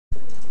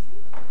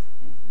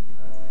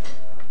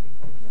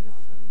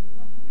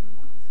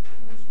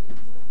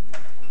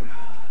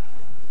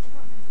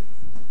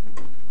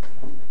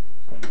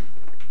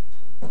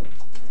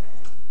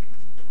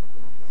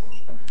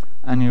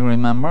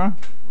remember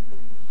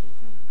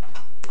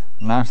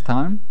last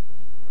time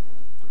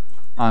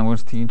I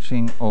was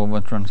teaching over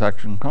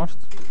transaction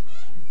costs,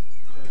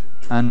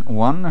 and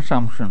one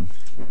assumption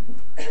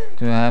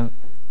to have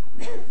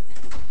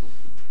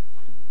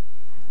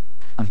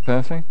a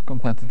perfect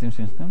competitive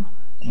system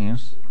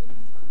is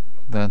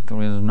that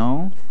there is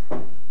no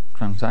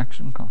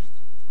transaction cost.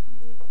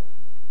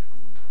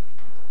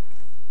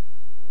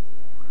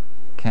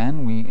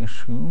 Can we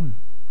assume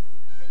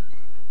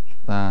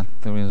that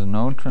there is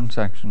no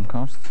transaction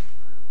cost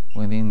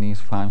within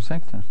these 5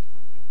 sectors?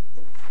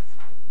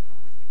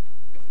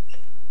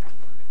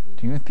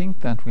 Do you think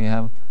that we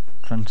have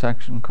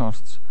transaction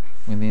costs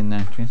within the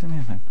electricity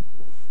sector?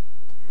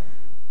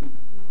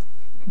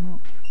 No.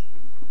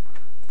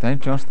 They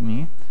just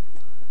meet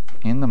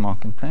in the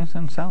marketplace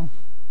and sell.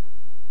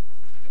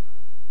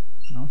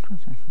 No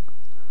transaction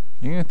costs.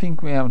 Do you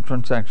think we have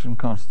transaction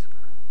costs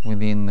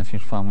within the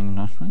fish farming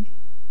industry?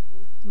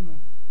 No.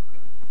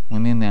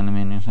 Within the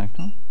aluminium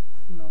sector?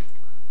 No.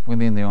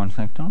 Within the oil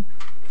sector?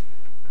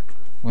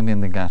 Within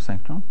the gas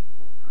sector?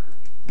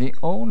 The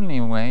only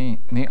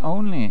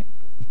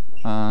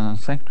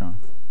sector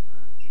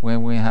where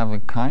we have a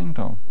kind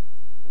of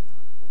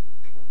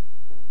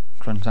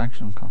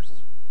transaction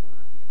costs,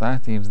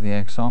 that is the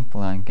example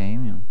I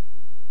gave you,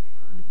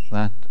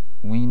 that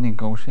we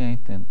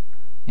negotiated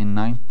in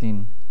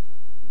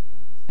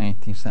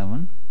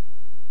 1987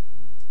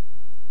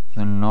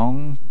 the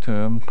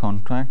long-term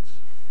contracts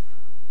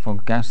for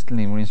gas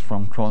deliveries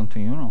from Troll to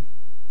Europe.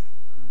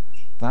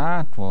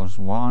 That was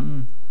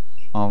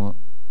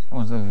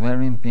a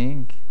very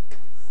big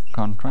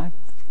contract,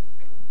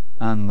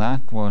 and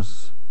that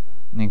was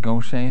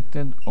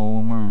negotiated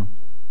over,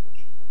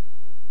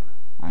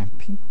 I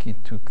think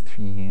it took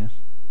 3 years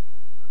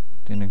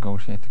to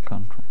negotiate the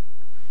contract,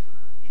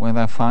 where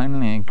they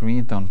finally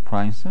agreed on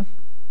prices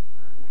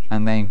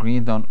and they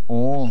agreed on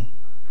all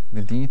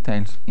the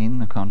details in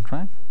the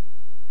contract.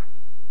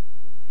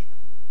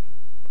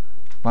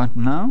 But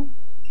now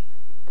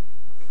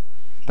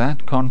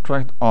that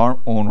contract are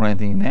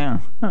already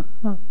there.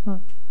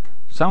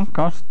 Some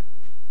cost.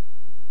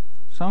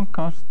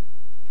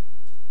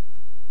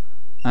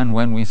 And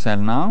when we sell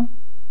now,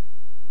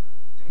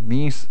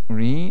 these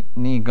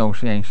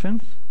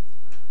renegotiations,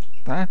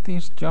 that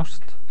is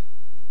just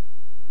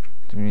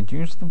to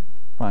reduce the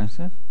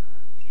prices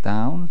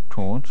down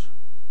towards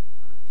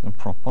the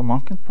proper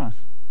market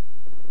price.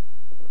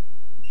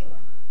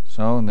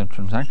 So the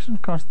transaction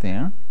cost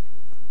there,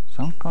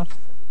 some cost.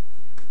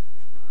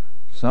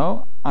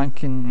 So I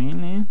can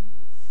really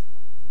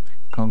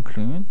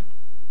conclude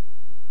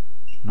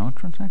no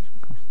transaction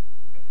cost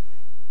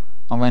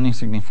of any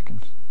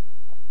significance.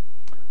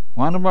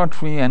 What about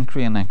free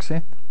entry and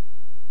exit?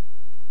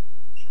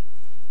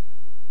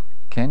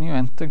 Can you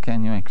enter,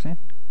 can you exit?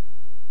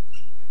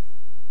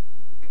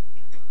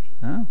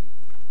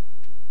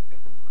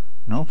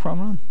 No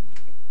problem.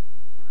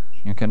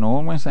 You can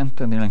always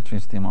enter the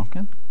electricity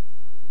market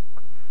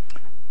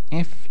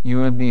if you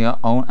will be an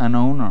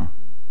owner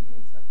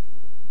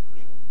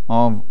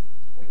of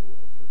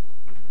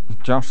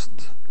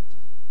just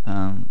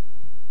a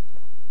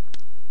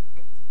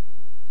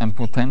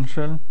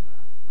potential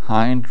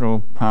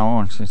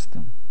hydropower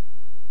system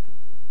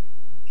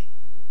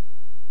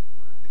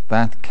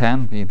that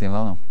can be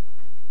developed.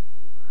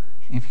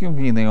 If you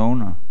be the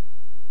owner,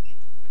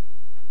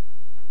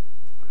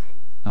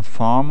 a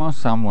farmer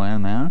somewhere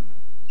there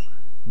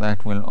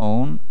that will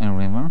own a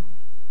river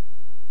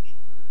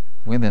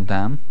with a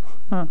dam,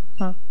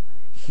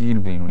 he'll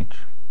be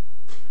rich.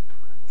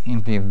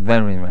 He'll be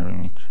very, very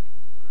rich,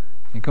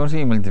 because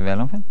he will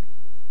develop it,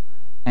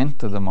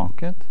 enter the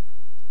market,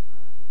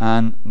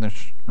 and the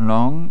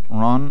long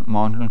run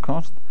marginal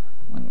cost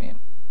will be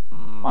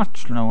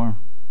much lower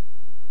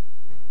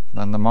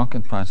than the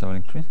market price of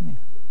electricity.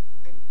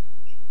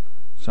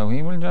 So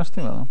he will just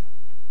develop.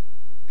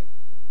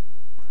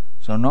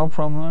 So no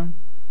problem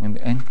with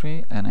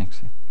entry and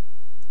exit.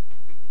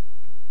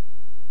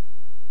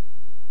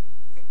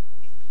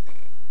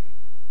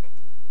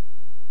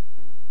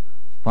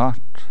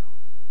 But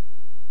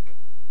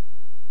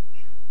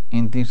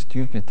in this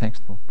stupid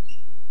textbook,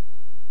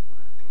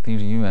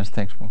 this US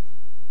textbook,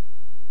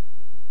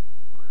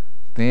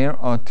 there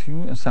are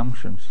 2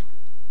 assumptions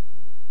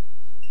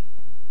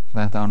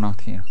that are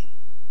not here.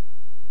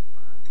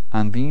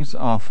 And these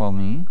are, for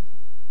me,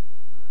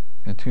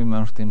 the 2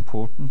 most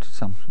important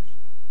assumptions.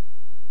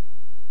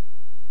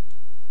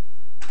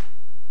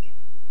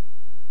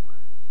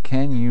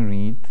 Can you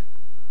read?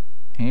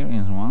 Here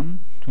is 1,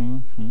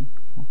 2, 3,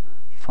 4,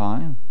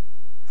 5.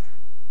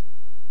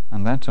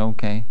 And that's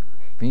okay.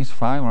 These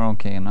 5 are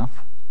okay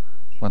enough,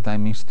 but I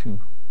missed 2.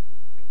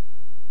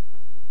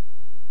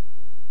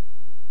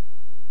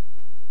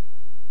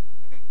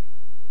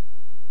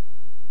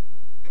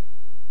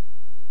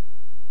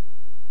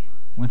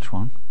 Which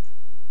one?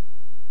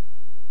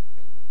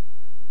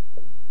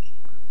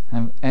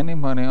 Have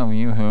anybody of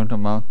you heard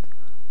about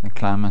the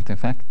climate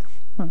effect?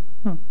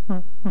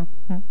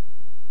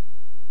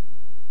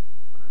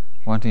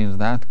 What is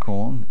that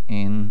called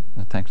in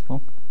the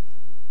textbook?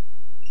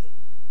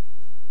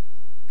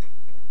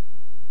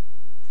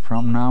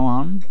 From now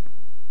on,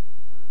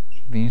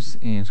 this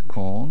is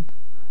called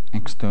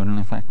external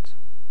effects.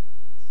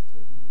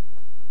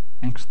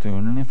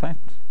 External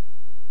effects.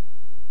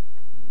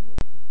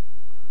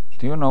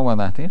 Do you know what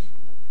that is?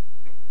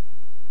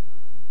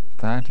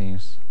 That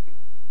is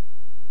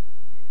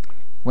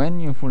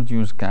when you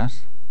produce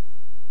gas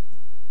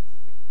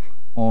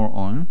or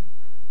oil,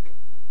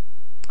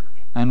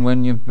 and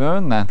when you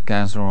burn that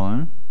gas or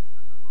oil,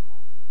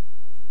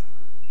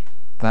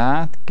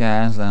 that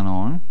gas and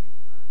oil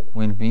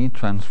will be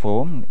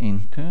transformed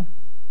into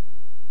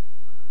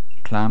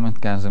climate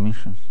gas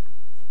emissions.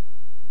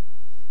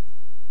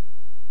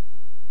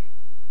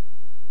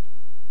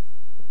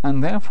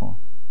 And therefore,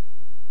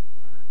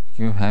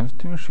 you have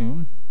to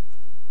assume,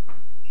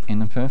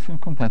 in a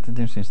perfect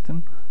competitive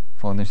system,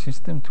 for the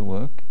system to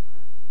work,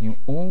 you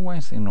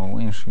always in a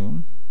way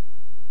assume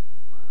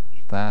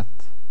that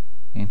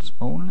it's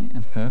only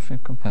a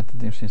perfect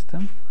competitive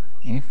system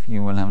if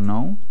you will have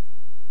no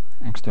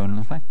external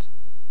effects.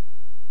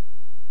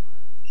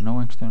 No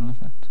external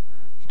effects.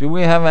 Do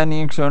we have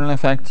any external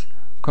effects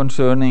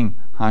concerning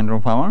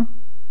hydropower?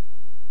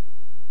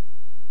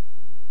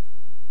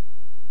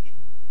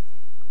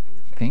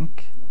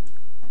 Think.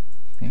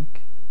 There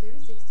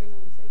is external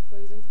effect. For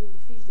example,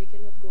 the fish, they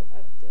cannot go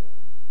up the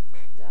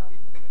dam.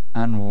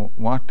 And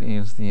what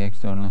is the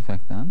external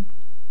effect then?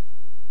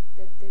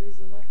 That there is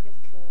a lack of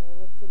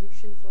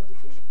reproduction for the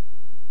fish.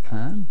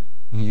 And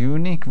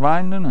unique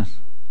wilderness.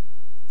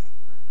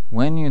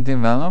 When you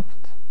develop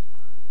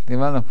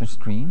a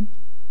stream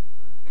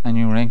and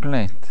you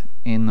regulate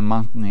in the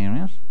mountain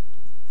areas,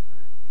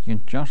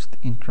 you just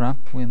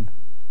interrupt with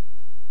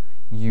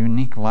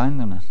unique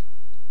wilderness.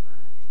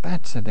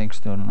 That's an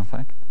external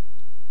effect.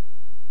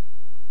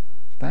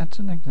 That's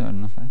an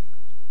external effect.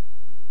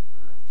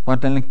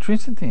 But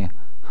electricity,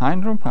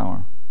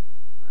 hydropower,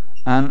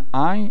 and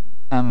I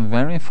am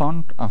very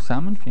fond of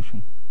salmon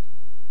fishing.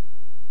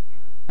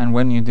 And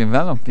when you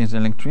develop this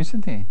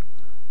electricity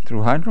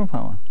through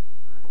hydropower,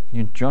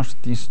 you just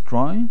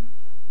destroy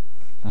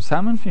the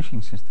salmon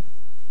fishing system.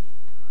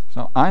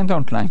 So I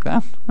don't like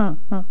that.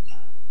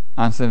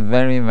 As a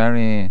very,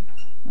 very,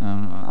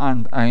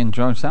 and I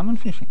enjoy salmon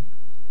fishing.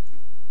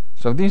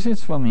 So this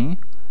is for me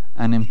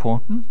an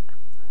important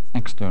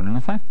external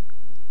effect.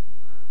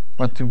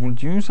 But to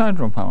produce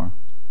hydropower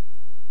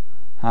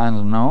has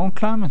no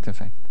climate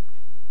effect.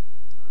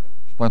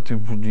 But to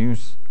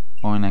produce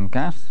oil and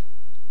gas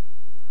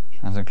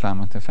has a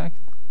climate effect.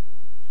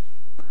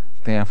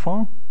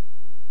 Therefore,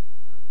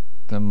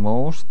 the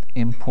most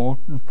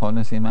important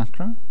policy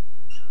matter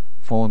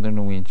for the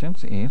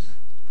Norwegians is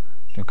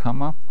to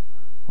come up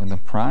with a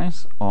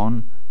price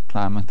on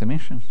climate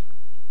emissions.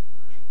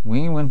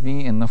 We will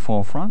be in the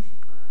forefront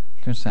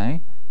to say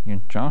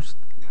you just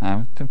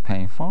have to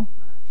pay for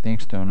the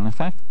external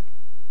effect.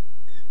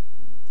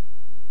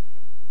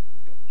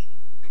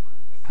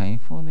 Pay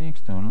for the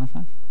external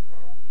effect.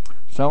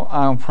 So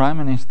our Prime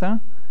Minister,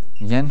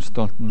 Jens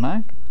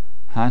Stoltenberg,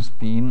 has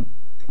been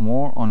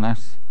more or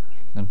less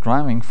the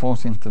driving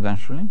force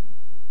internationally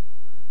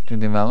to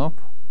develop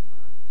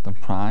the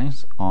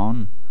price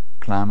on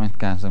climate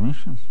gas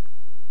emissions.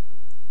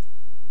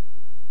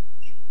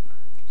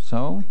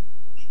 So,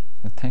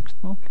 the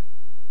textbook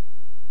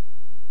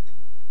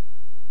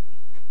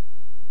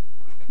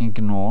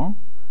ignore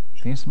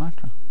this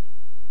matter.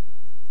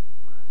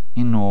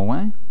 In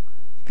Norway,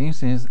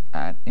 this is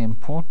an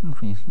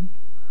important reason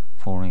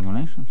for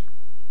regulations.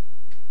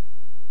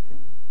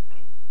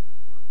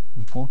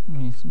 Important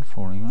reason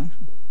for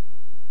regulation.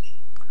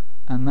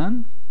 And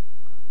then,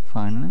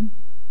 finally,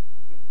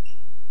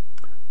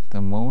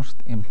 the most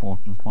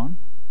important one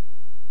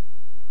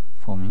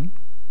for me,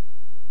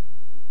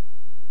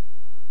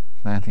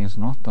 that is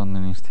not on the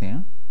list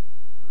here,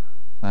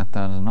 that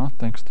does not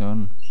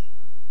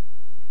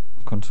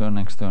concern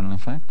external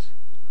effects,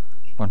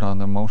 but are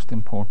the most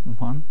important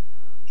one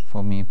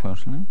for me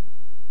personally.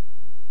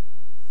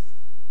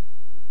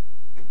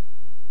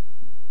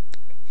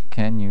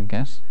 Can you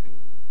guess?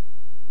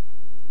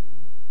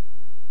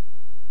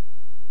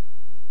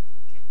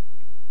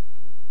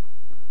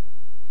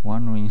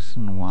 One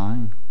reason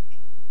why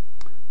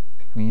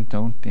we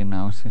don't in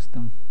our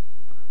system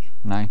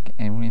like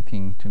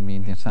everything to be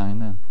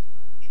decided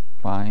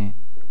by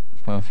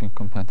perfect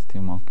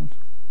competitive markets.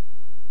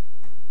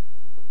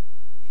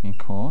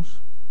 Because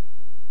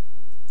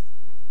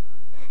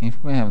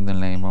if we have the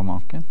labor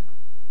market,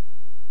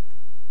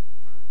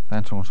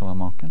 that's also a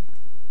market.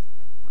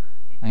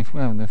 If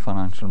we have the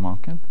financial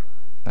market,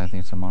 that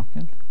is a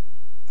market.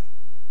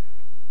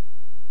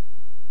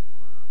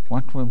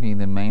 What will be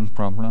the main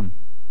problem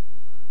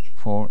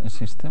for a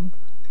system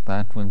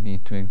that will be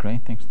to a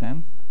great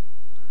extent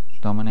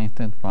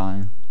dominated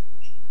by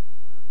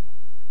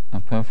a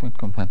perfect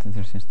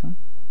competitive system?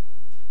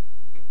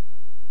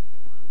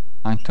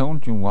 I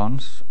told you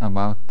once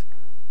about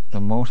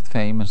the most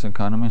famous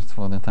economist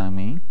for the time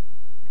being.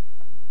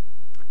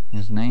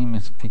 His name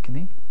is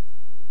Piketty.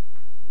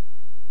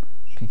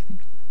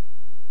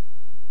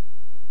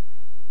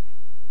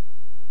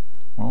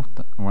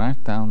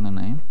 Write down the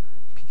name,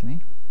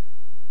 Piketty.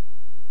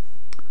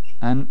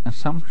 an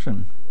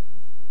assumption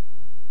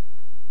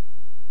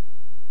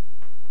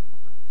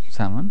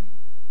 7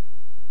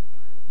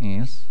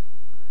 is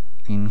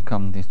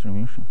income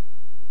distribution.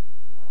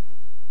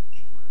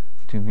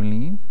 To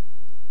believe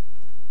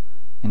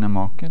in a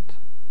market,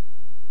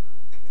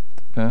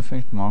 the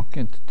perfect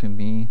market to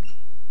be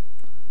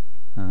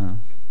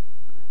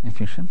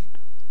efficient,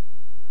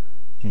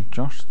 you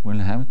just will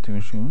have to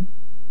assume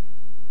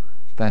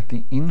that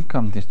the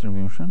income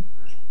distribution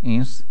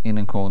is in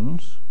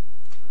accordance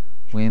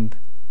with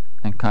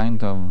a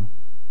kind of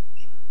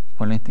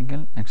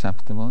political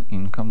acceptable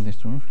income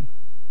distribution.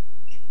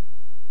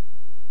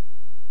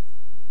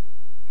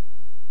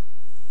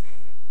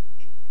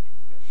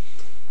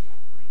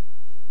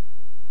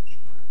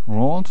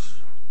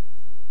 Rawls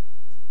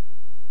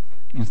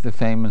is the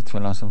famous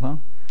philosopher.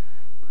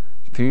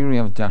 Theory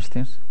of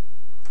justice.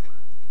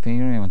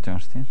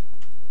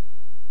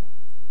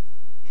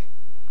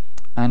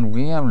 And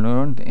we have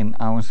learned in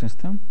our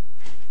system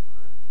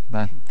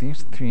that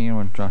this theory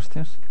of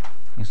justice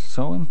is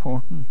so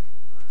important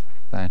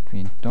that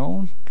we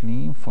don't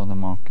leave for the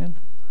market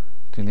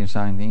to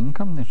design the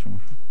income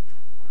distribution.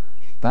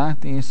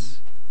 That is,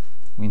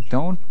 we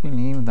don't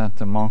believe that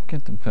the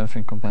market, the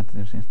perfect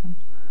competitive system,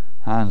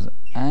 has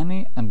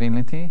any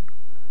ability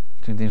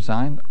to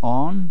decide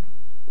on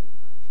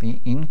the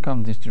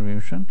income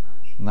distribution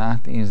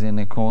that is in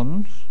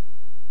accordance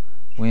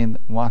with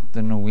what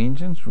the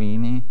Norwegians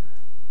really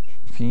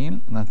feel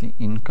that the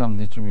income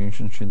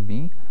distribution should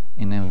be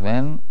in a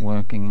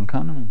well-working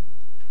economy.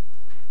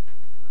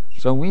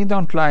 So we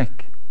don't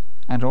like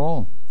at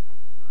all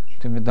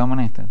to be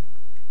dominated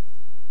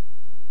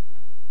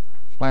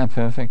by a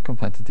perfect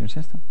competitive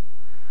system.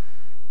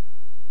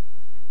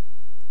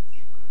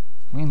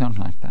 We don't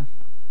like that.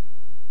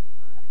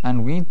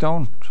 And we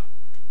don't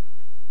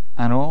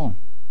at all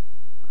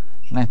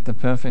let the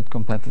perfect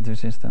competitive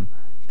system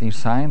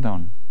decide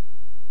on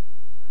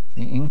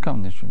the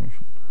income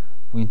distribution.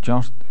 We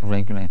just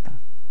regulate that.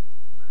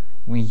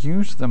 We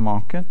use the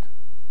market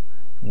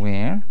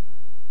where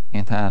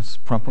it has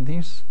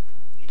properties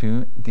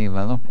to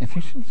develop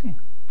efficiency.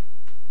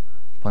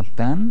 But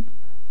then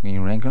we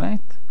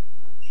regulate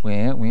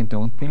where we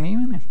don't believe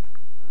in it.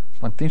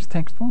 But this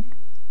textbook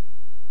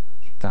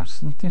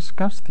doesn't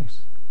discuss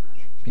this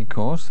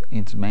because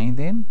it's made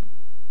in,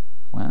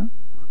 well,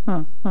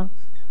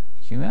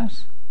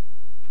 US.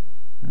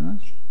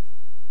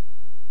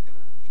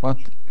 But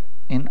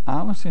in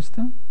our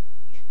system,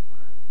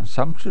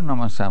 assumption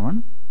number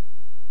 7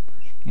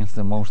 is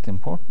the most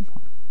important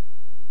one.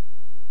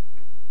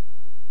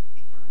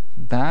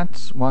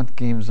 That's what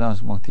gives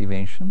us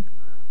motivation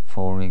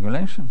for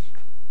regulations.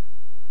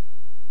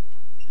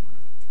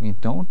 We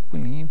don't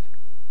believe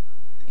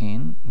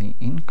in the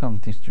income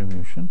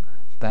distribution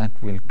that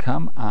will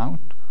come out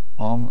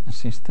of a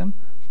system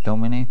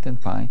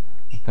dominated by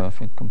a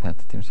perfect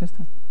competitive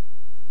system.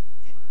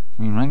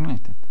 We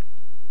regulate it.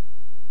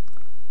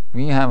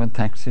 We have a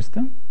tax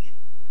system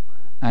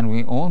and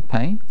we all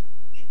pay,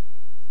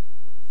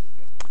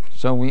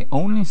 so we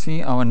only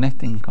see our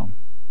net income,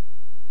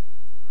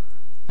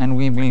 and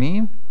we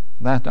believe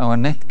that our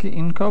net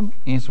income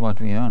is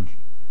what we earn,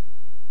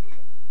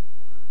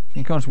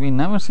 because we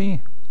never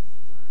see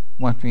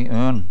what we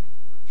earn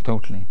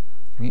totally.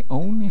 We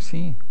only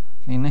see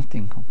the net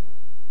income.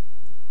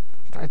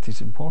 That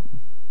is important,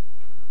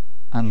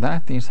 and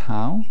that is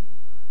how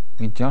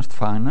we just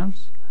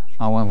finance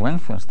our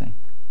welfare state.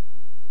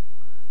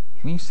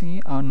 We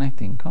see our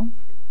net income,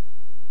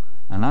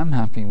 and I'm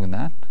happy with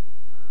that.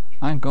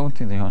 I go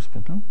to the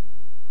hospital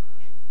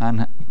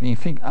and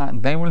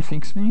they will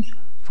fix me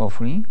for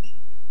free.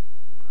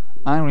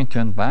 I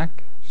return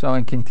back so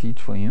I can teach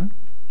for you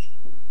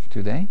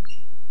today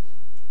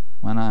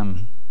when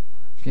I'm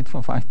fit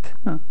for fight,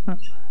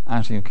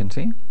 as you can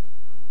see.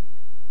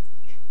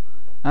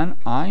 And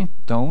I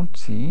don't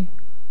see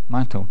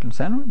my total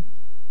salary.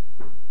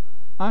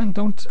 I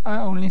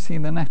only see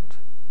the net.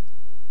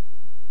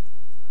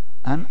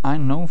 And I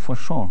know for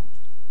sure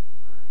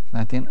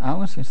that in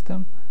our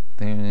system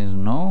there is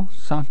no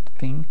such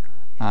thing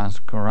as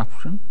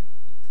corruption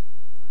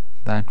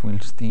that will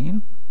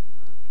steal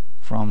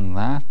from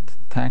that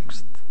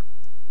tax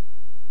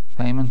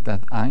payment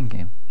that I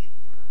give.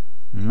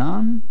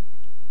 None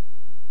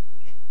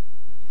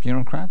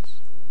bureaucrats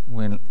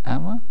will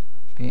ever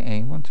be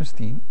able to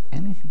steal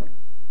anything.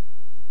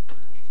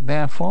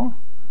 Therefore,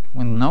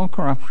 with no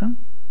corruption,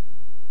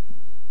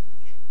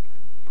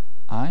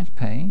 I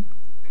pay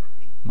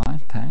my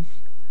tax,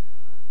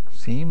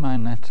 see my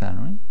net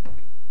salary,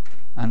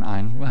 and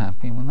I'm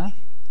happy with that.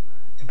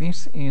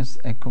 This is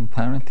a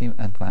comparative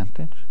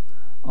advantage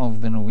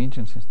of the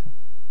Norwegian system.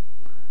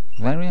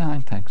 Very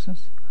high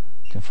taxes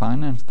to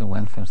finance the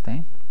welfare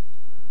state,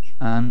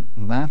 and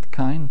that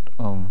kind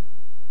of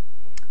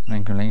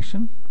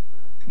regulation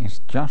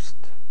is just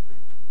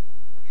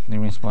the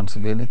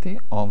responsibility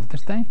of the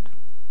state.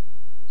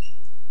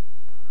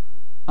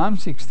 I'm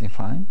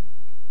 65.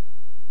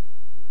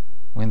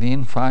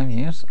 Within 5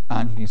 years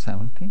I'll be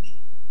 70.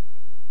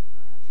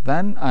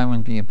 Then I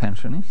will be a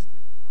pensionist,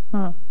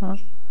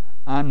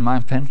 And my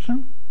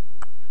pension,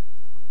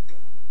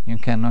 you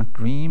cannot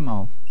dream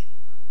of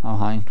how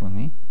high it will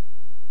be,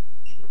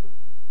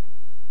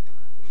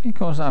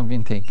 because I've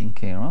been taken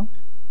care of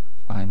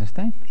by the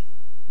state.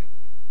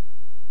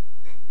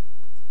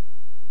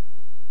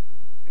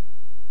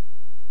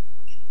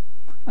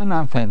 And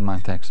I've paid my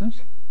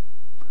taxes,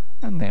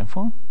 and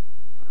therefore,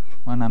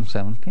 when I'm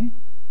 70,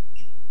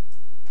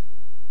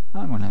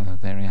 I will have a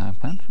very high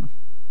pension.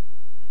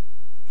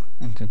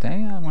 And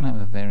today I will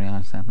have a very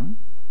high salary,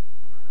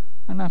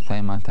 and I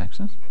pay my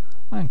taxes.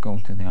 I go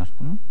to the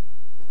hospital.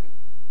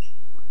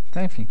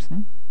 They fix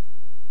me.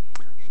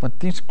 But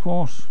this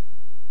course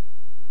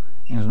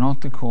is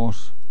not a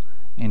course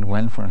in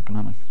welfare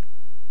economics.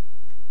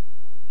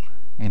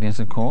 It is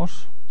a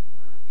course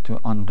to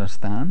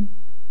understand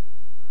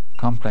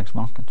complex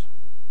markets.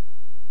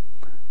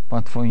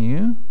 But for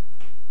you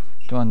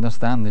to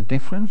understand the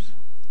difference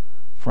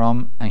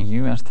from a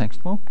US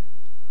textbook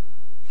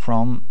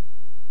from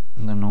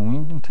the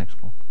Norwegian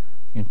textbook,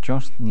 you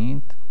just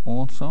need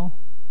also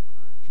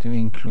to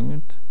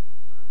include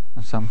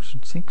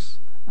assumption 6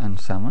 and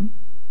 7.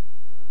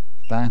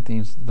 That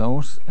is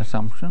those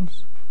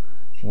assumptions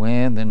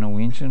where the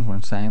Norwegians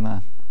will say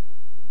that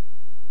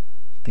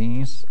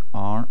these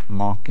are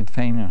market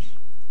failures.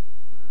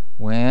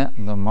 Where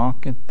the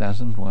market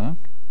doesn't work,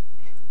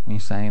 we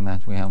say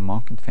that we have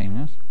market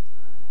failures,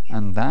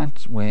 and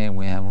that's where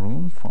we have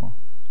room for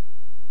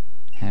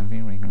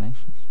heavy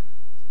regulations.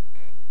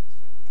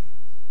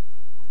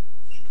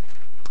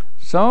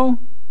 So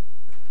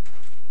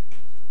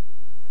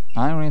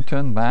I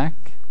return back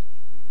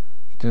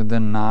to the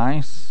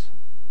nice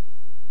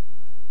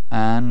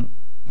and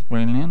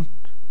brilliant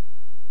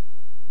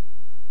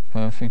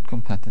perfect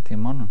competitive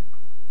model.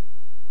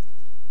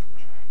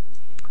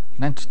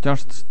 Let's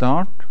just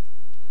start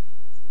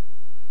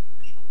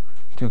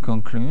to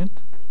conclude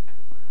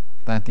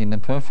that in the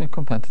perfect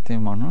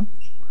competitive model,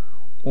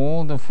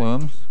 all the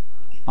firms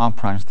are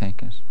price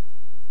takers.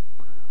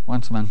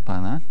 What's meant by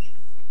that?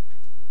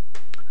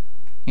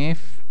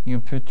 If you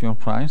put your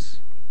price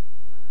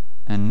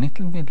a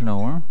little bit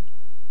lower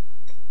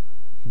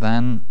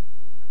than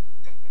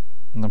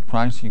the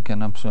price you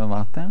can observe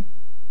out there,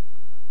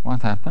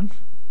 what happens?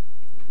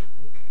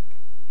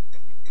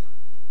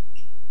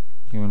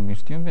 You will be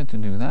stupid to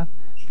do that,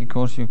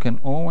 because you can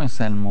always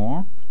sell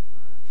more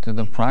to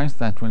the price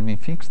that will be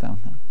fixed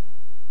out there.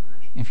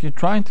 If you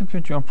try to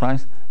put your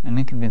price a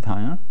little bit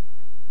higher,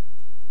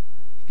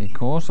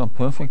 because of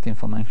perfect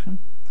information,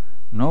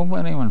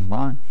 nobody will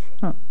buy.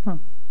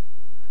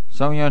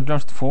 So you're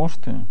just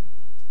forced to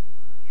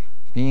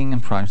being a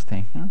price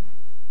taker,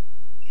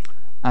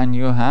 and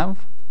you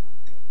have,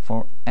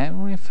 for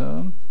every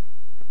firm,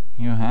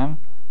 you have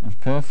a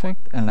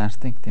perfect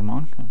elastic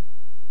demand curve.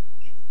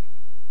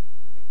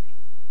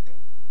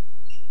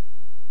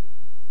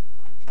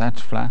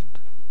 That's flat.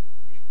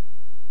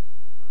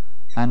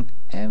 And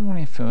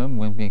every firm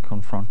will be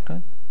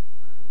confronted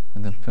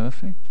with a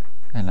perfect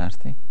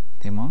elastic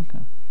demand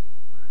curve.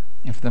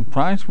 If the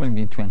price will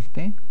be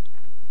 20,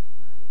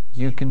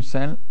 you can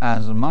sell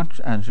as much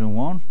as you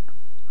want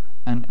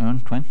and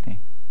earn 20.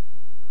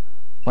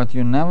 But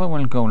you never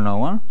will go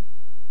lower,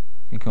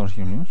 because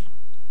you lose.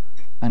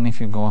 And if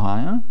you go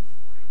higher,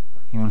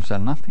 you will sell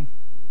nothing.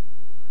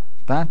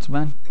 That's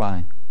meant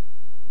by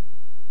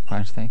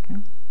price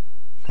taker,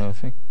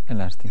 perfect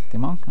elastic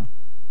demand curve,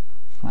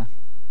 flat.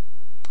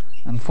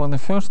 And for the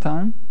first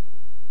time,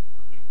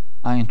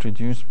 I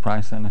introduce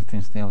price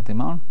elasticity of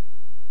demand.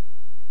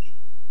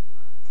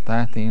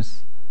 That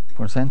is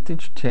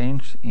percentage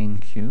change in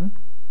Q,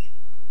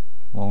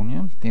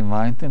 volume,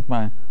 divided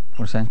by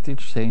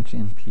percentage change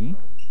in P,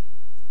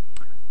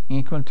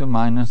 equal to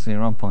minus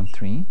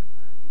 0.3,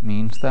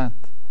 means that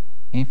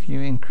if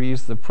you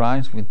increase the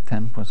price with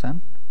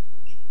 10%,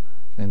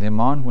 the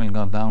demand will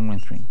go down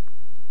with 3.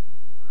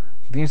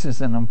 This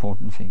is an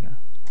important figure.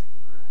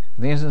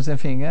 This is a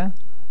figure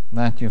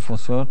that you for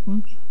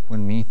certain will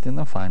meet in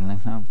the final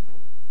exam.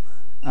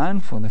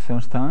 And for the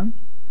first time,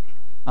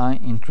 I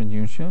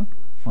introduce you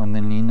for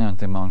the linear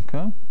demand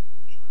curve,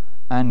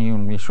 and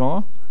you'll be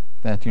sure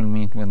that you'll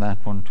meet with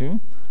that one too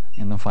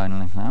in the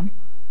final exam.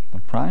 The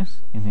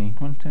price is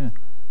equal to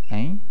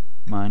A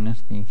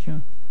minus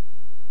BQ.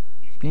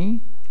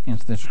 B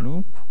is the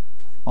slope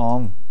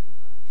of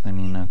the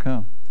linear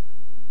curve.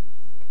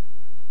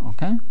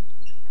 Okay?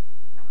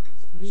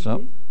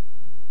 So,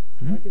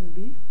 what is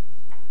B?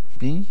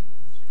 B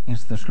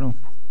is the slope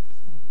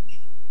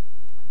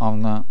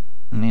of the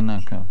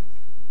linear curve.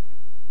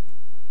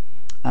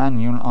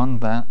 And you'll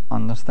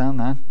understand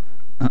that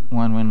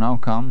when we now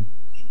come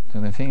to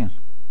the figures.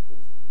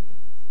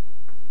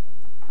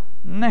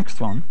 Next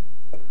one.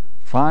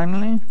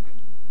 Finally,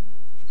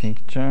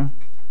 picture.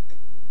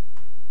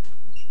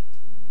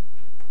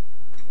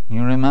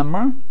 You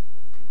remember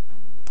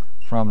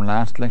from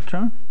last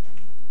lecture,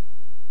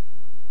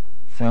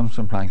 firm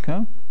supply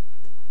curve.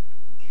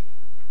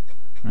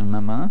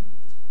 Remember,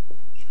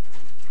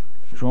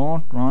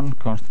 short run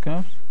cost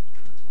curves,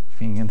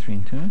 figure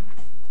 3.2.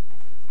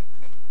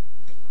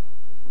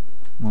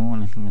 Move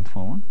a little bit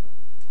forward.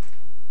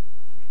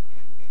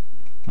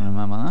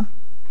 Remember that?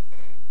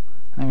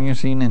 Have you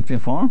seen it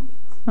before?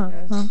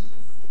 Yes.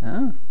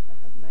 Yeah.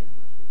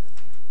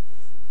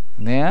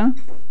 There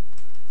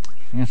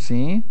you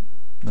see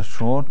the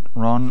short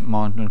run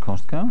marginal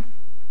cost curve.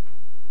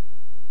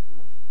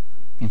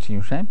 It's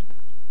U-shaped.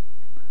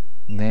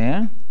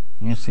 There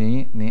you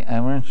see the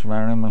average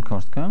variable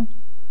cost curve.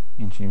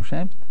 It's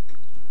U-shaped.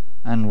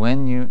 And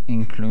when you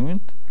include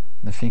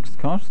the fixed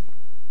cost,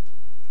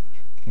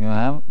 you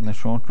have the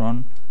short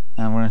run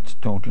average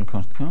total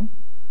cost curve.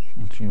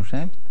 It's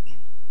U-shaped.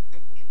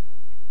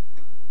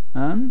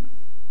 And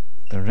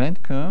the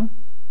red curve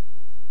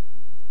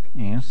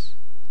is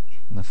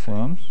the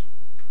firm's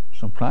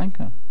supply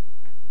curve.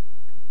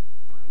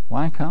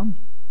 Why come?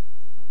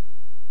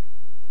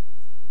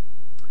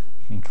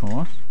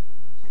 Because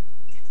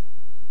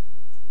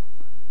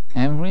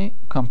every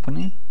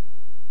company,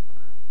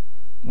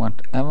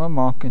 whatever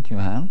market you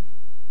have,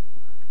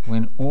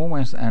 will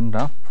always end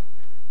up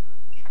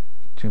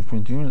to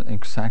produce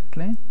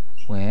exactly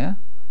where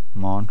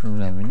marginal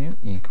revenue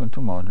equal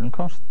to marginal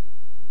cost.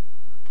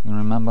 You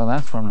remember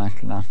that from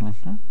last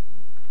lecture?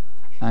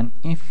 And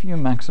if you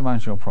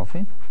maximize your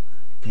profit,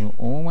 you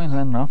always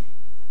end up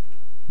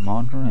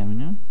marginal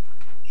revenue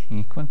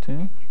equal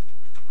to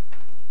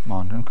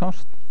marginal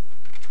cost.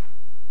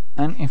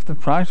 And if the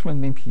price will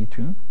be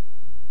P2,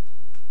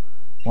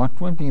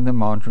 what will be the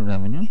marginal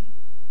revenue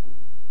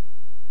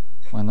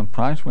when the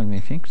price will be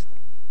fixed?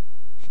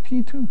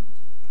 P2.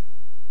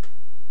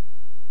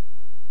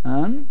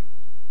 And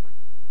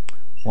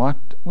what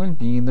will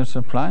be the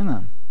supply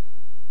then?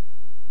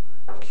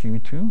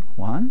 Q2.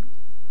 Why?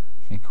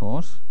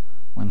 Because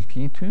when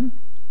P2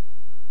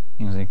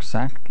 is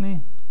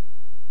exactly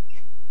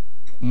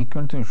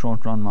equal to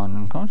short run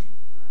marginal cost,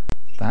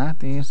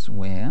 that is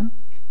where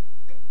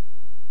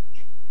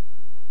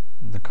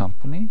the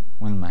company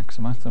will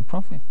maximize the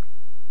profit.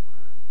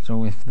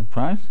 So if the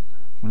price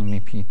will be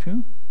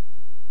P2,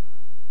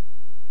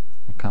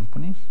 the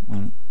company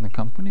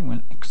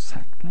will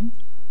exactly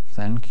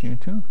sell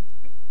Q2.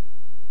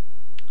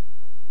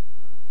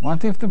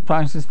 What if the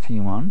price is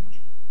P1?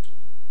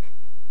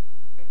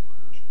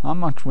 How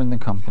much will the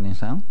company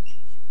sell?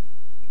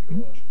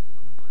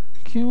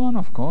 Q1,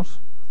 of course.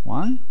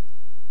 Why?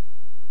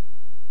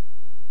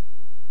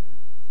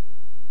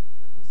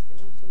 Because they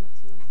want to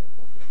maximize their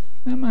profit.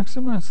 They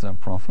maximize their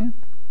profit.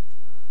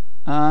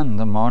 And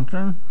the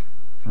marginal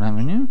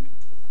revenue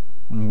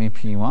will be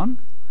P1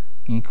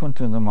 equal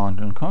to the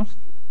marginal cost,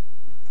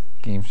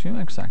 gives you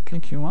exactly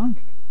Q1.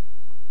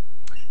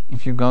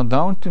 If you go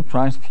down to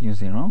price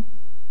P0,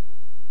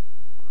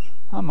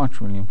 how much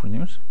will you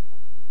produce?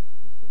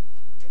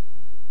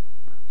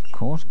 Of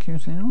course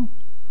Q0.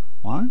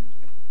 Why?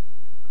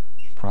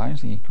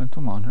 Price equal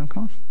to marginal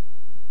cost.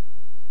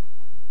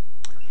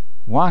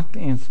 What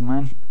is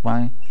meant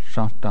by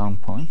shutdown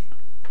point?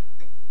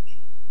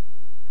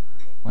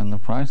 When the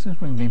prices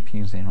will be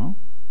P0,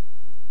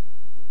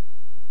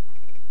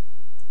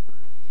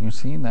 you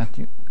see that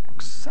you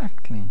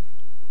exactly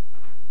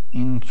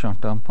in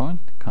shutdown point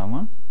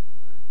cover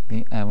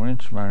the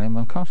average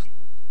variable cost.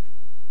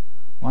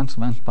 What's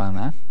meant by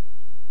that?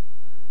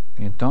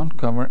 You don't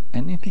cover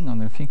anything on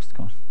the fixed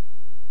cost.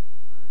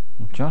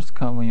 You just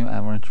cover your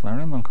average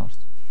variable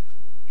cost.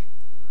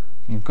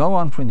 You go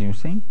on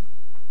producing,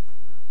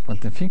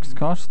 but the fixed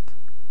cost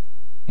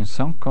is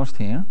sunk cost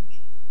here.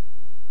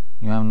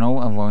 You have no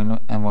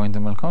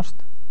avoidable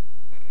cost.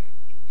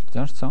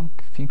 Just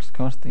sunk. Fixed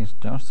cost is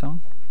just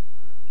sunk.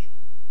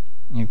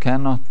 You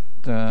cannot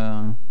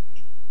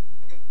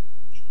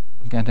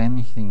get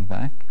anything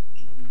back.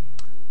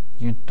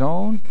 You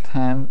don't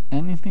have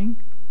anything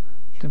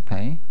to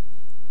pay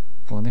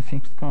for the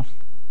fixed cost.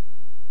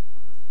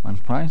 When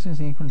price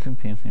is equal to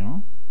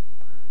P0,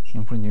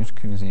 you produce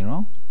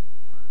Q0,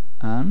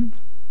 and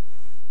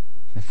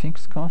the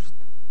fixed cost,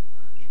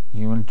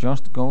 you will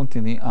just go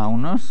to the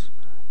owners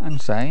and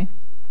say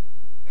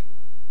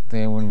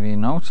there will be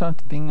no such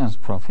thing as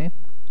profit.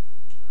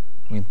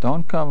 We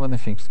don't cover the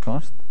fixed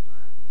cost.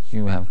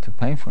 You have to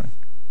pay for it.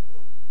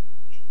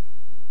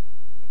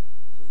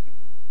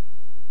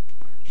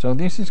 So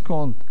this is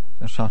called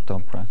the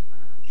shut-off price.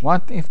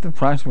 What if the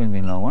price will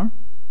be lower?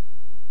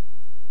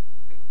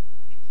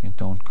 You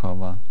don't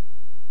cover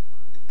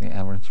the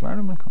average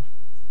variable cost.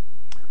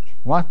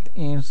 What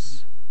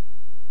is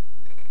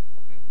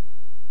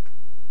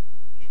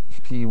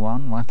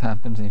P1? What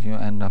happens if you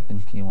end up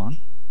in P1?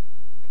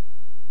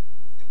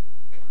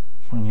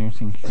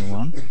 Producing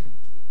Q1.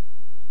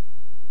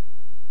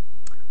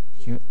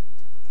 You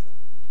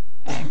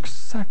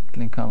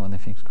exactly cover the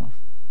fixed cost.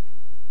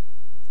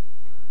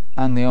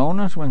 And the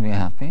owners will be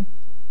happy.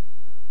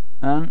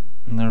 And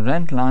the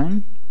red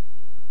line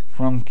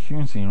from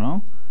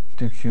Q0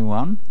 to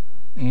Q1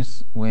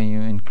 is where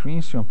you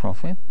increase your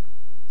profit.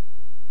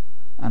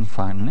 And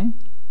finally,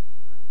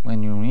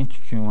 when you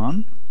reach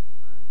Q1,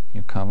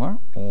 you cover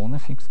all the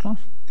fixed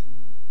costs.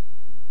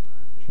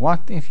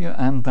 What if you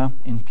end up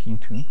in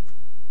P2?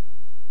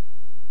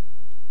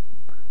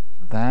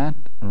 That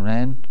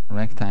red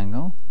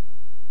rectangle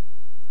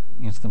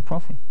is the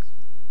profit.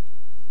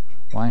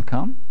 Why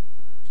come?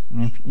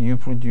 if you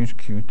produce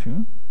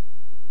Q2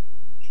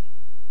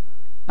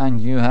 and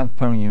you have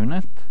per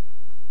unit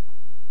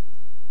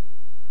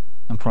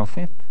a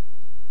profit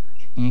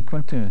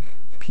equal to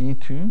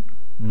P2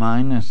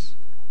 minus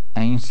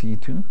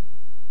AC2,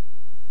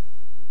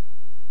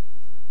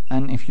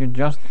 and if you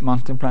just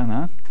multiply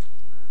that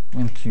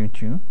with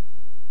Q2,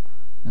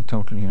 the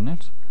total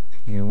units,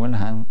 you will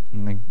have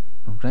the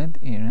red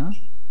area,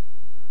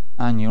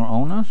 and your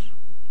owners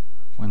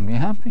will be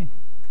happy.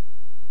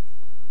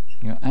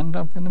 You end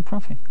up with a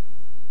profit.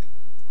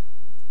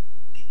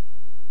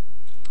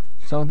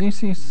 So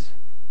this is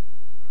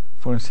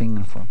for a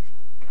single firm.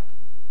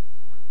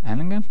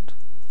 Elegant.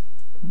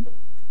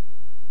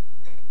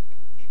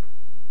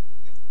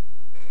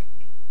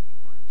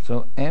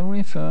 So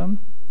every firm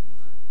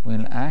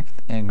will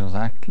act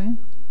exactly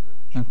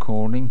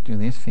according to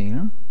this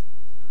figure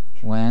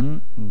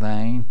when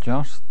they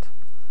just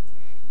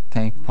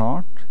take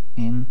part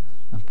in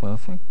a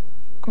perfect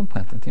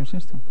competitive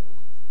system.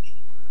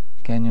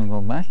 Can you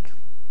go back?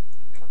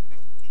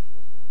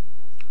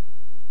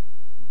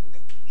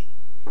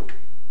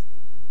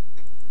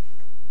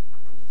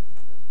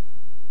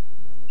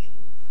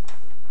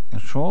 The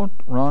short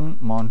run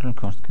marginal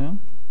cost curve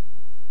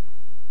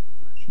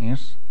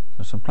is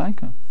the supply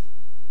curve.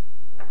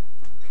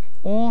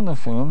 All the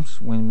firms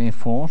will be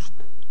forced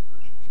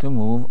to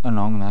move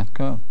along that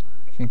curve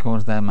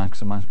because they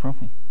maximize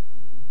profit.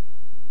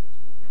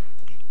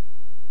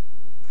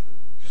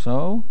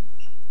 So,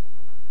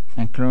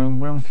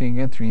 equilibrium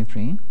figure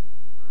 3.3.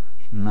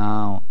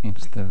 Now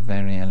it's the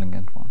very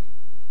elegant one.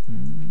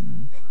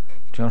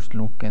 Just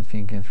look at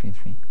figure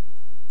 3.3.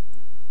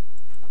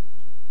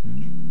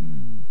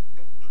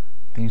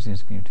 This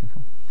is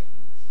beautiful.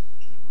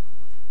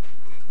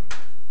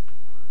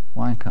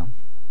 Why come?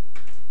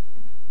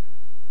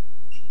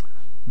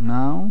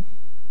 Now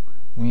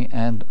we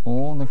add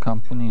all the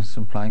company's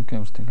supply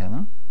curves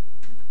together,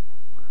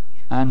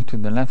 and to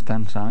the left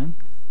hand side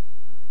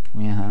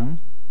we have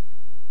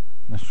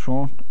the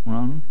short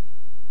run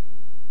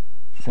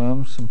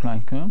firm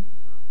supply curve,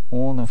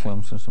 all the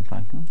firms are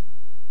supply curve,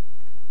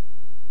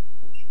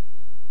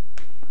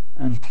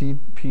 and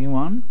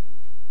P1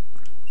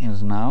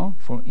 is now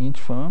for each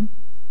firm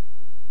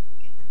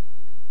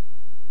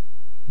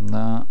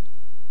the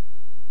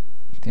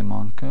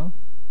demand curve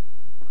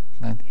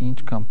that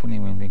each company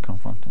will be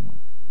confronted with.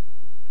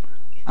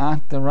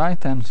 At the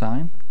right hand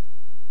side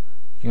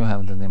you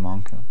have the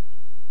demand curve.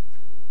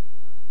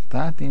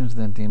 That is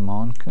the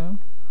demand curve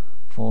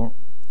for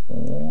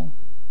all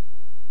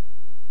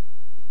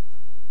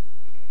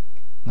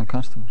the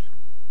customers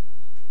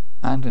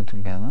added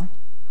together,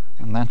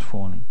 and that's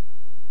falling.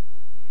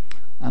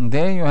 And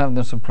there you have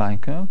the supply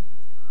curve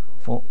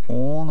for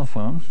all the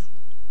firms,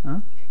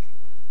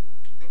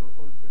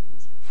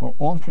 for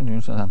all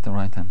producers at the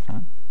right hand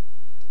side,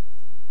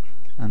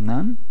 and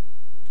then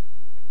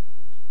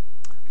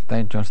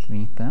they just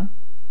meet there,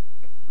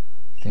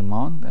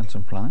 demand and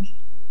supply,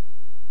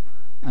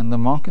 and the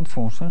market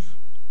forces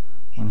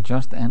will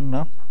just end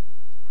up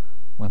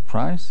with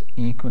price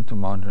equal to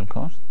marginal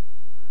cost,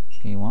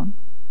 P1.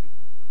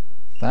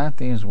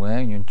 That is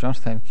where you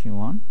just have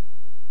Q1,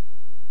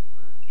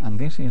 and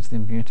this is the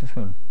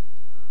beautiful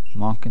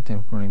market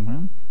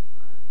equilibrium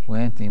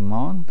where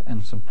demand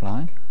and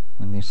supply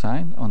will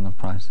decide on the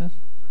prices,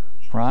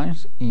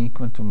 price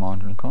equal to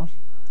marginal cost,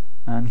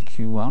 and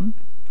Q1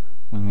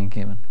 will be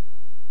given.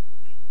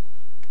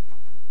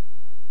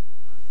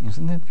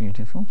 Isn't it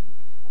beautiful?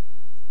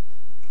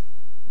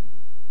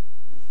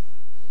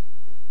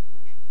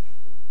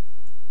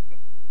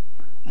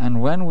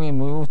 And when we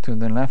move to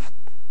the left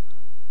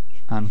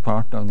hand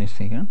part of this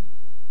figure,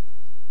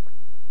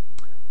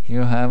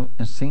 you have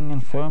a single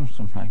firm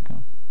supply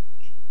curve.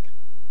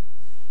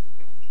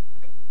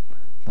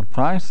 The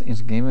price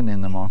is given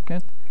in the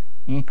market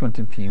equal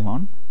to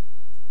P1,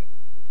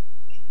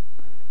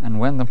 and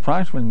when the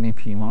price will be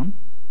P1,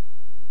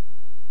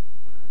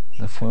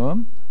 the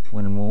firm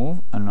will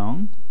move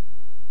along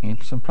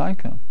its supply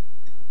curve,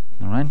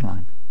 the red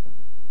line.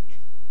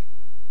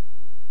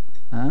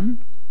 And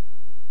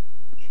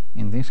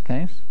in this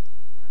case,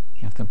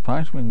 if the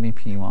price will be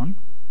P1,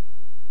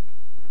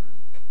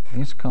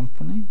 this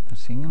company, the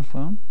single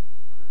firm,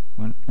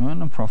 will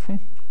earn a profit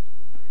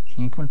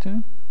equal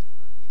to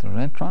the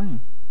red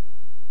triangle.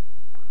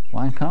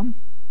 Why come?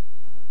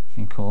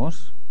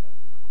 Because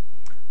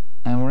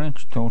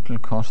average total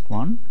cost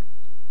 1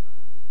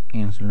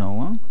 is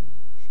lower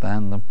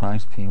than the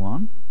price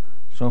P1,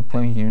 so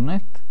per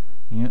unit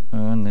you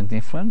earn the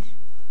difference,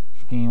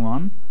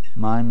 P1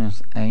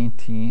 minus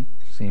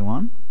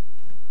ATC1.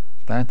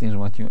 That is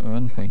what you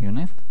earn per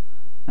unit,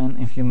 and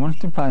if you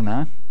multiply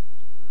that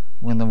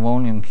with the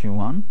volume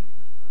Q1,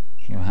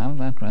 you have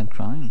that red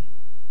triangle.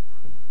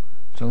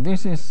 So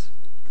this is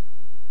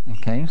a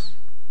case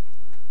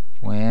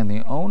where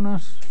the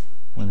owners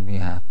will be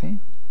happy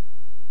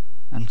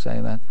and say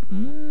that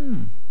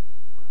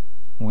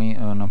we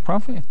earn a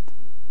profit,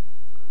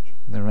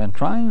 the red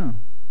triangle,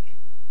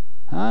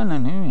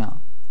 hallelujah,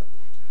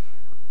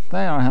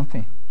 they are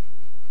happy.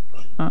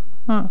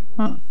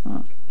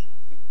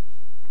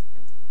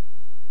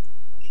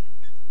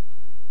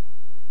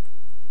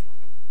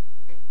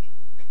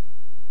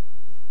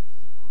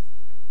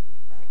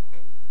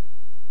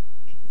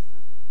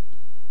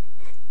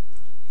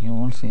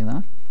 see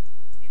that.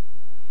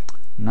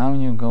 Now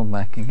you go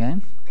back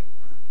again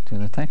to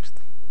the text.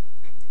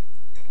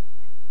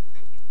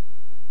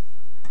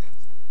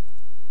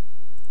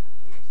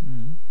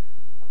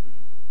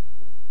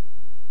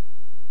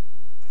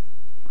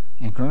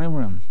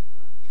 Equilibrium,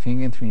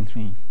 figure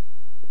 3.3.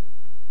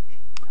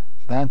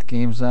 That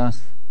gives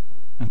us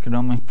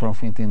economic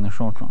profit in the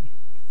short run.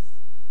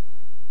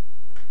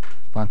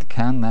 But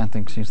can that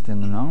exist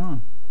in the long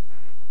run?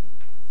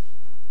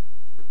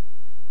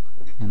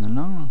 In the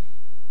long run.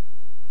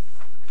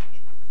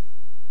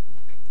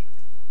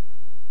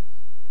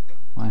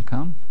 Why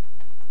come?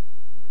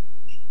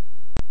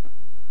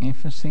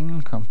 If a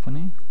single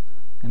company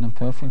in a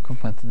perfect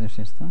competitive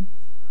system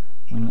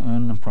will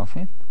earn a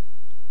profit,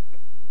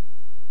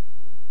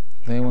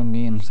 there will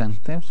be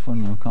incentives for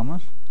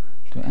newcomers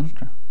to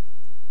enter.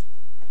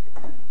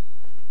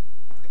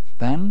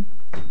 Then,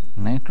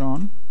 later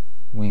on,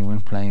 we will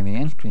play the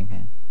entry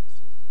game.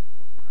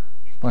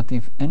 But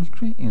if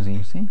entry is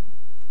easy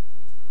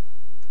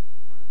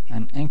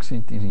and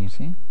exit is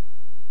easy,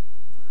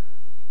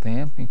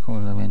 there,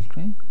 because of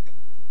entry,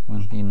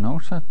 will be no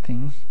such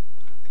things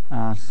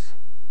as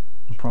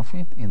a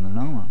profit in the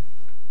long run.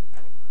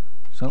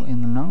 So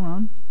in the long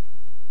run,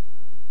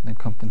 the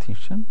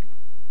competition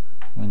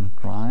will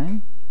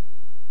drive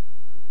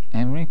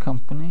every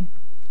company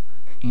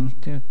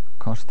into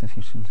cost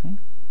efficiency,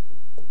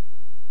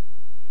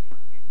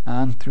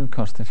 and through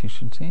cost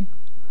efficiency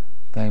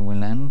they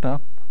will end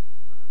up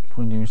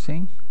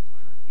producing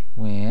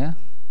where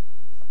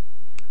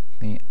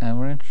the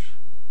average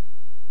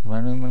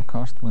variable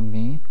cost will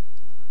be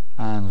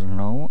as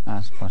low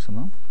as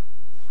possible.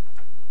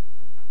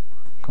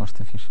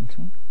 Cost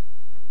efficiency.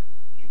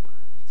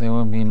 There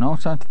will be no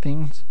such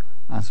things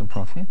as a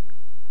profit,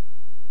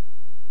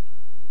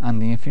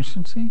 and the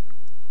efficiency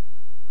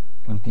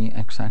will be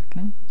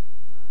exactly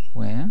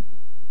where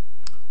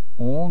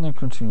all the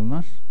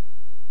consumers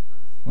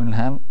will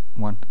have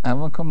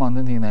whatever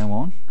commodity they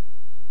want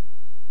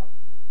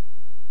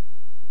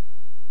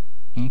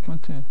equal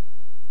to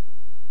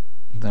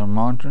their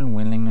marginal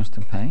willingness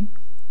to pay,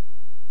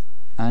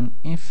 and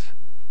if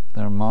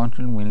their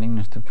marginal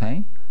willingness to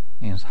pay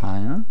is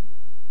higher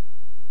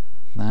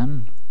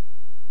than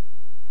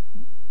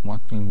what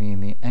will be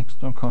the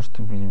extra cost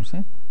to produce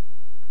it,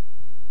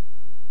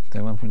 they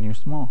will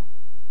produce more.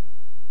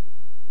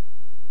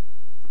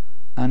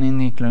 And in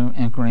the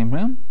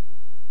equilibrium,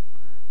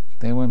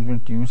 they will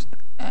produce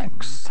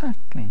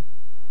exactly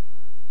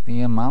the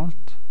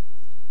amount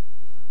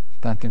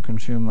that the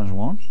consumers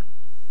want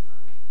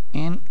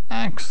in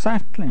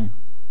exactly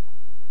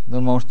the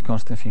most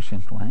cost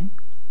efficient way.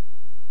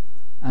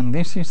 And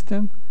this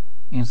system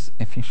is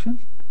efficient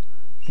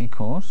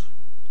because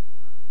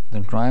the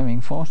driving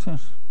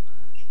forces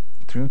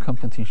through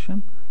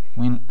competition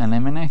will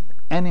eliminate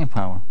any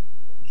power.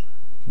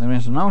 There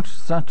is no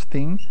such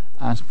thing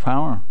as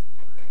power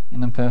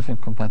in a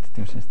perfect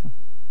competitive system.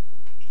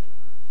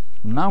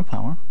 No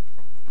power.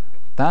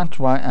 That's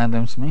why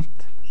Adam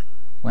Smith,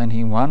 when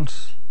he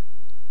once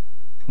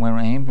were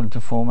able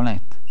to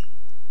formulate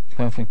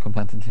perfect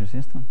competitive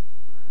system,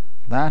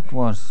 that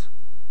was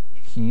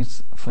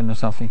his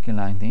philosophical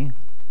idea.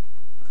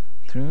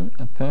 Through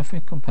a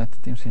perfect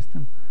competitive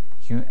system,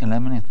 you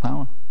eliminate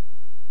power.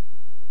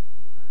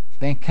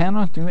 They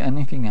cannot do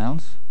anything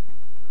else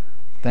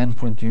than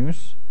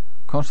produce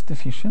cost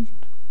efficient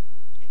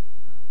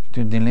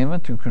to deliver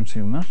to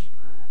consumers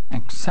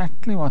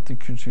exactly what the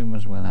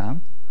consumers will have,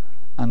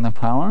 and the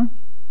power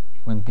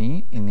will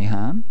be in the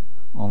hand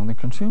of the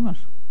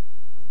consumers.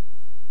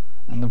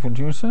 And the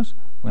producers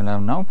will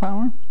have no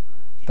power.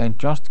 They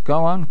just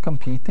go on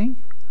competing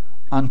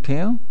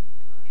until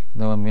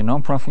there will be no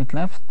profit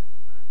left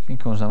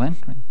because of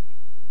entering.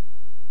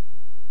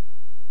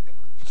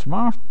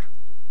 Smart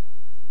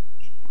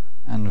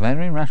and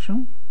very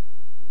rational,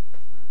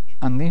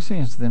 and this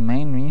is the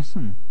main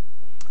reason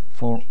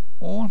for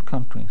all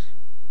countries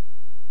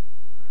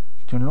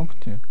to look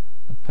to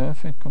a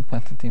perfect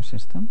competitive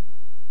system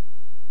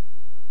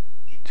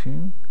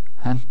to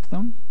help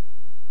them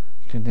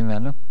to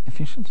develop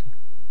efficiency.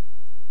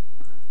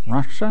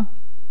 Russia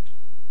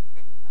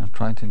has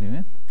tried to do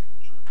it,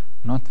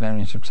 not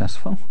very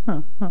successful.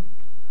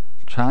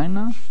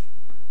 China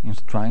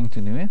is trying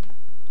to do it,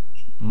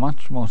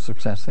 much more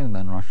successful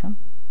than Russia.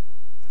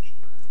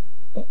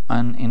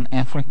 And in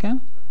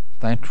Africa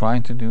they try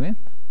to do it,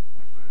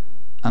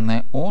 and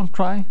they all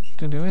try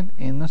to do it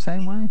in the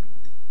same way.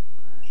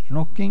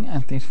 Looking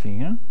at this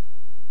figure,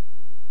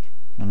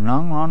 the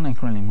long run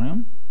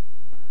equilibrium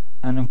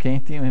and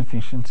occasional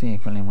efficiency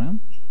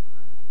equilibrium,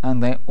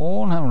 and they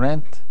all have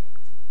read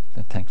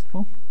the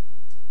textbook,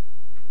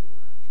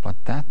 but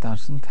that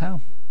doesn't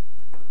help.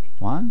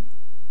 Why?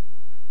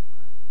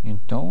 You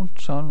don't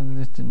solve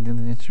the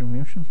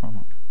distribution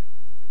problem.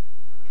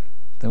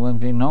 There will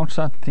be no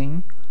such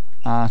thing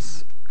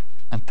as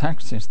a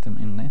tax system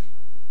in this.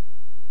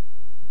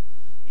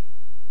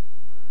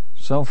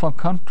 So for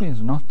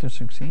countries not to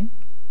succeed,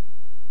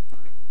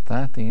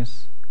 that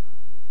is,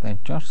 they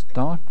just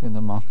start with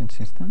the market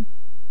system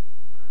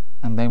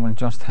and they will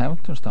just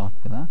have to start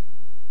with that.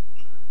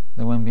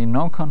 There will be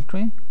no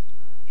country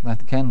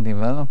that can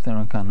develop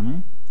their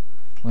economy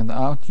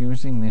without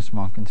using this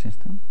market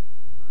system,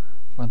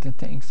 but it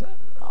takes a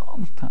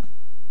long time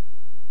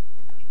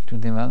to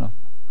develop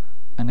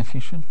an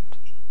efficient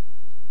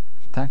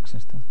tax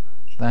system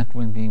that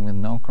will be with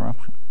no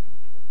corruption.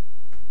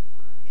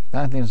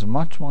 That is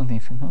much more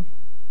difficult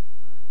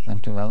than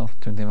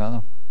to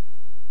develop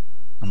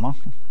a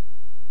market.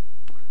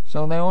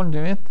 So they all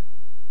do it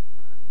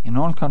in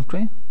all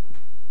countries.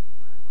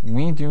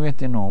 We do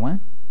it in Norway.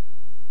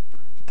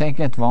 Take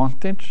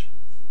advantage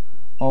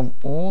of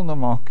all the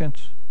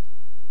markets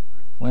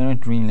where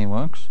it really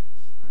works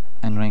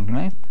and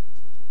regulate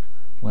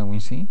where we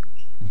see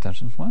it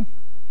doesn't work.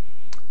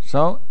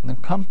 So the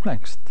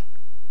complex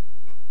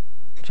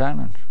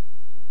challenge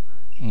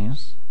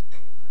is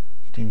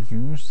to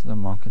use the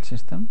market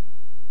system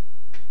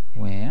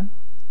where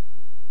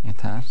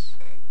it has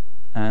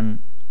an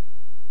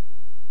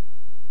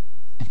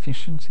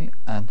efficiency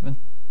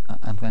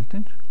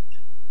advantage,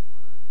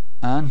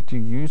 and to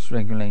use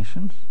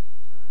regulations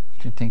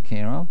to take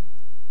care of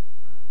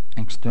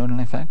external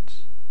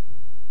effects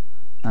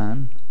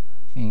and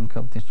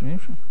income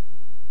distribution.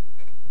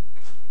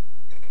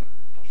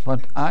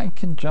 But I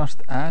can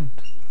just add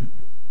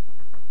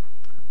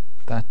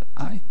that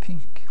I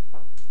think,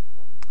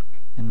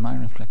 in my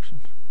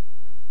reflections,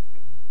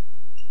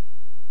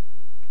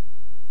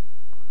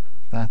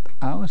 that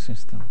our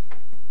system,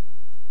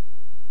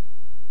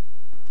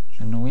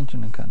 the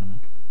Norwegian economy,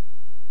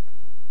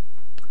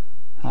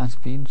 has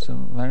been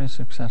so very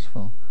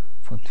successful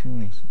for two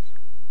reasons.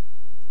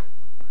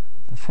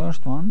 The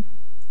first one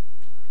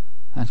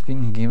has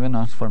been given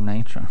us from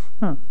nature.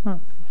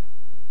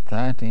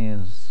 That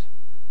is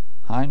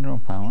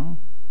hydropower,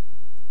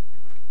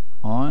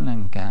 oil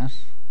and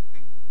gas,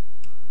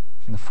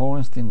 the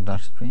forest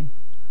industry,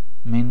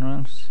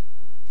 minerals,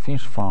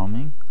 fish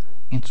farming.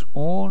 It's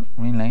all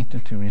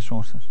related to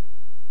resources.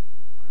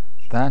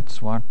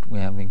 That's what we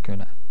have been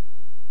good at.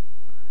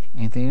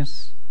 It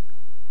is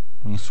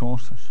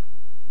resources.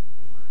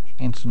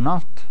 It's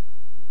not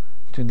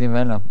to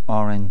develop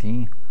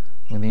R&D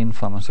within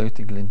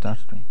pharmaceutical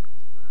industry.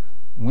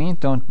 We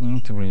don't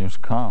need to produce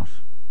cars.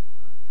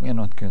 We are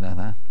not good at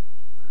that.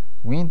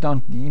 We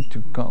don't need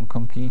to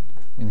compete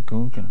with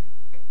Google.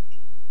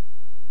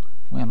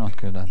 We are not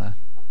good at that.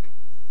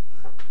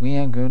 We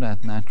are good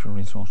at natural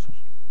resources.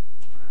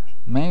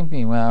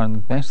 Maybe we are the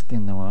best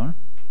in the world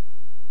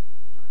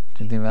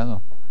to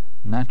develop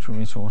natural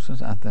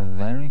resources at a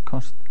very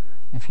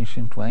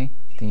cost-efficient way,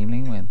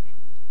 dealing with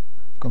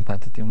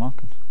competitive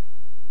markets.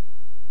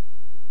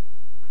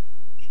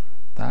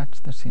 That's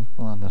the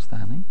simple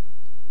understanding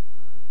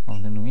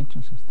of the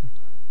Norwegian system.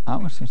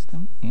 Our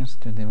system is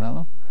to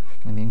develop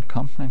within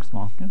complex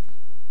markets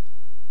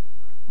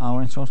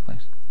our resource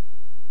base.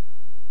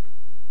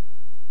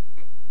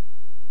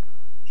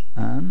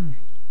 And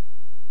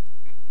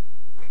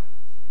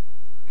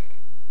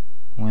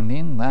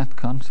within that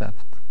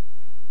concept,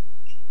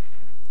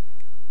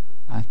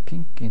 I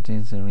think it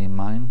is a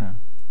reminder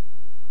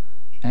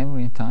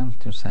every time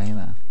to say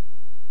that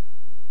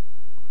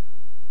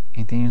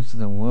it is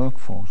the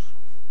workforce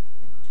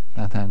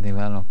that have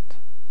developed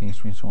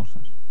these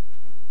resources.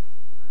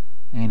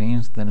 It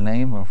is the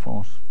labor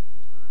force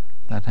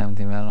that have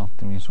developed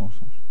the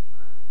resources.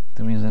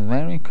 There is a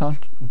very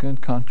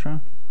good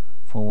culture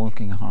for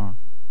working hard.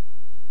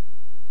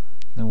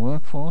 The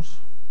workforce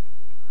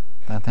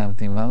that have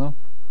developed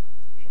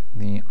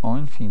the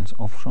oil fields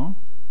offshore,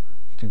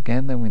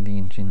 together with the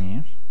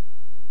engineers,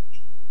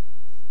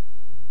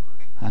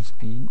 has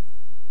been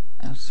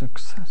a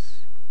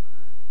success.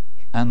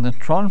 And the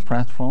Troll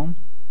platform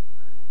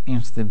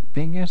is the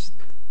biggest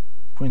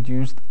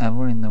produced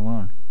ever in the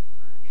world.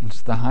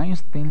 It's the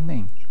highest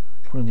building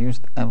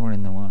produced ever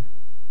in the world.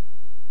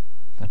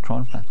 The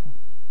Troll platform.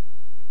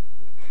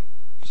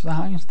 It's the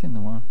highest in the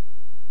world.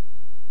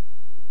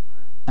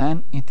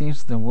 And it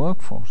is the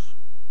workforce,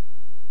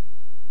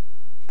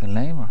 the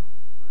labor,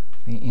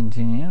 the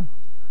engineer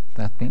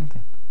that built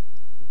it.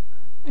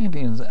 It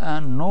is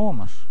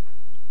enormous.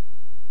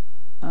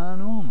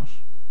 Enormous.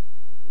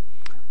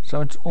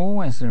 So it's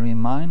always a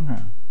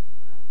reminder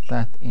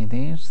that it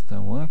is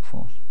the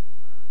workforce,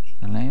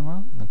 the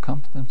labor, the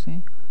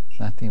competency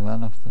that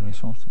develops the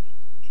resources.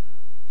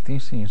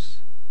 This is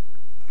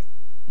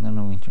the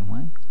Norwegian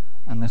way.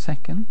 And the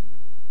second,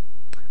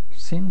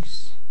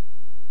 since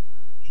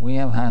we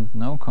have had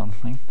no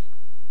conflict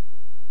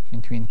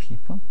between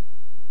people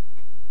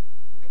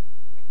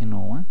in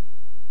Norway,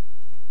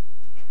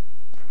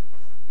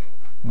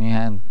 we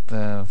had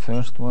the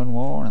First World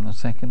War and the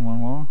Second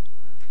World War,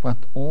 but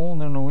all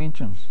the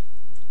Norwegians,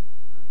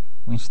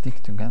 we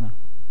stick together.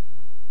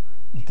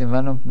 It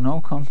developed no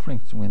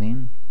conflicts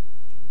within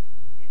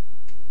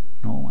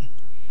Norway.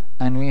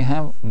 And we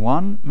have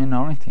one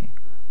minority,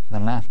 the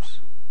Lapps.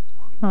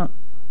 The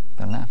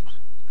Lapps.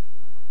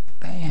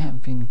 They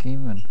have been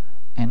given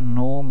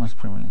enormous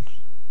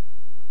privilege.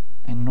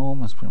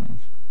 Enormous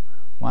privilege.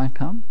 Why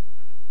come?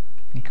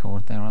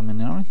 Because they are a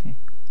minority.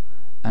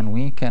 And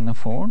we can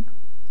afford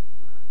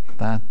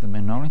that the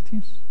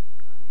minorities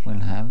will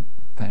have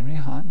very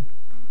high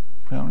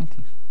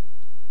priorities.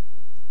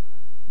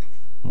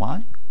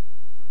 Why?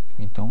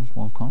 We don't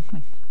want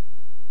conflict.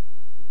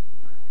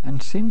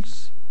 And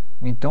since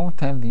we don't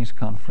have these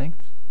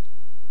conflicts,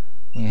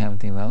 we have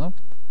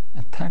developed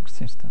a tax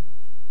system.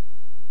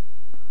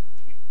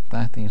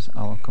 That is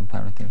our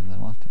comparative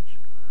advantage.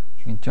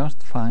 We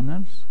just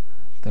finance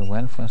the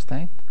welfare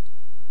state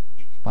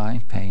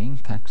by paying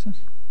taxes.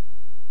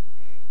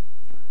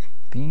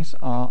 These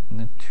are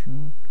the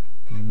two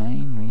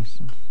main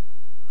reasons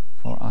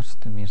for us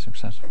to be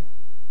successful.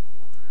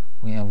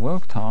 We have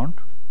worked hard,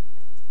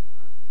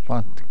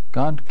 but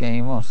God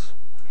gave us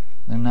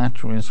the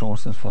natural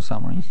resources for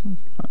some reason.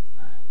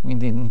 We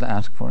didn't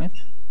ask for it.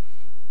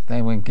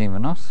 They were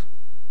given us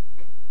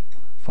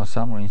for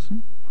some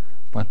reason,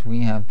 but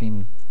we have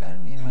been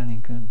very, very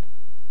good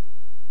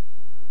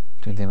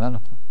to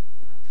develop them.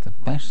 The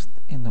best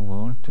in the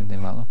world to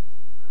develop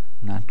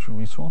natural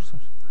resources.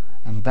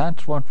 And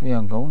that's what we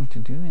are going to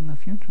do in the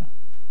future.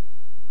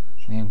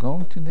 We are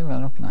going to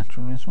develop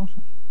natural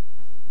resources.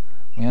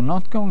 We are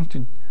not going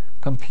to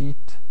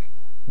compete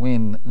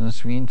with the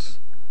Swedes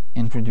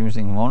in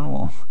producing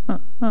Volvo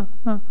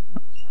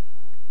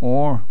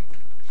or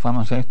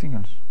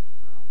pharmaceuticals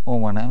or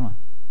whatever.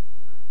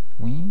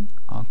 We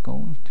are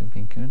going to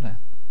be good at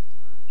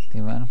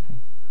developing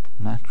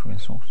natural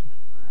resources.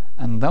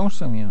 And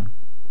those of you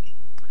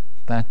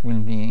that will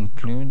be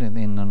included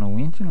in the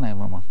Norwegian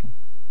labour market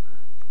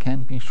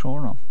can be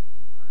sure of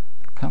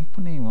the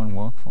company you will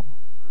work for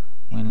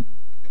will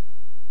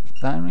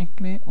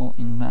directly or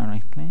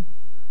indirectly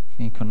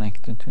be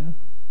connected to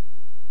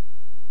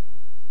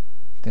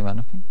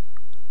developing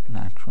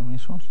natural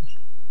resources.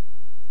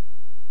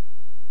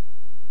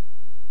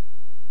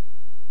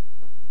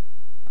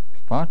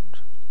 But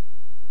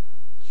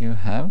you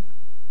have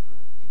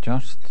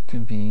just to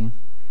be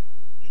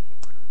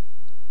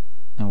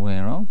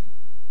aware of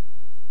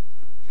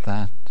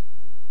that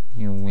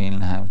you will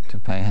have to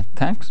pay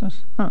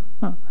taxes.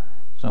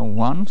 So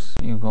once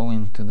you go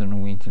into the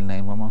Norwegian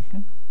labour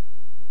market,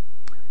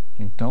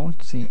 you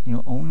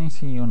only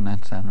see your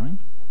net salary,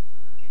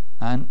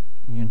 and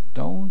you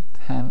don't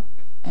have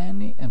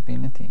any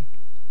ability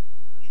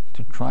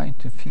to try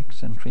to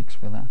fix and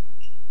tricks with that.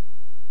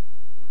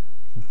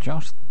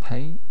 Just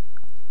pay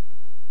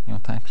your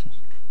taxes.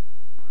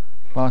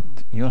 But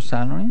your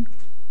salary,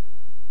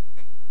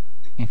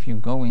 if you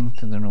go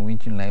into the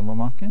Norwegian labour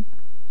market,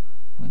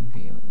 will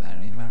be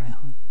very, very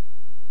high.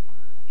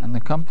 And the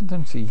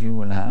competency you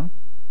will have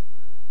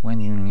when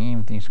you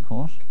leave this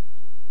course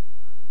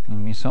will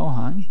be so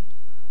high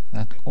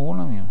that all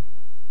of you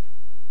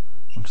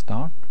will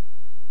start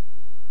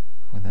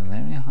with a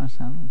very high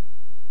salary.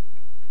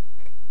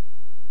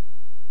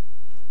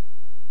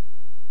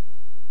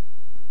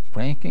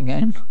 Break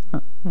again.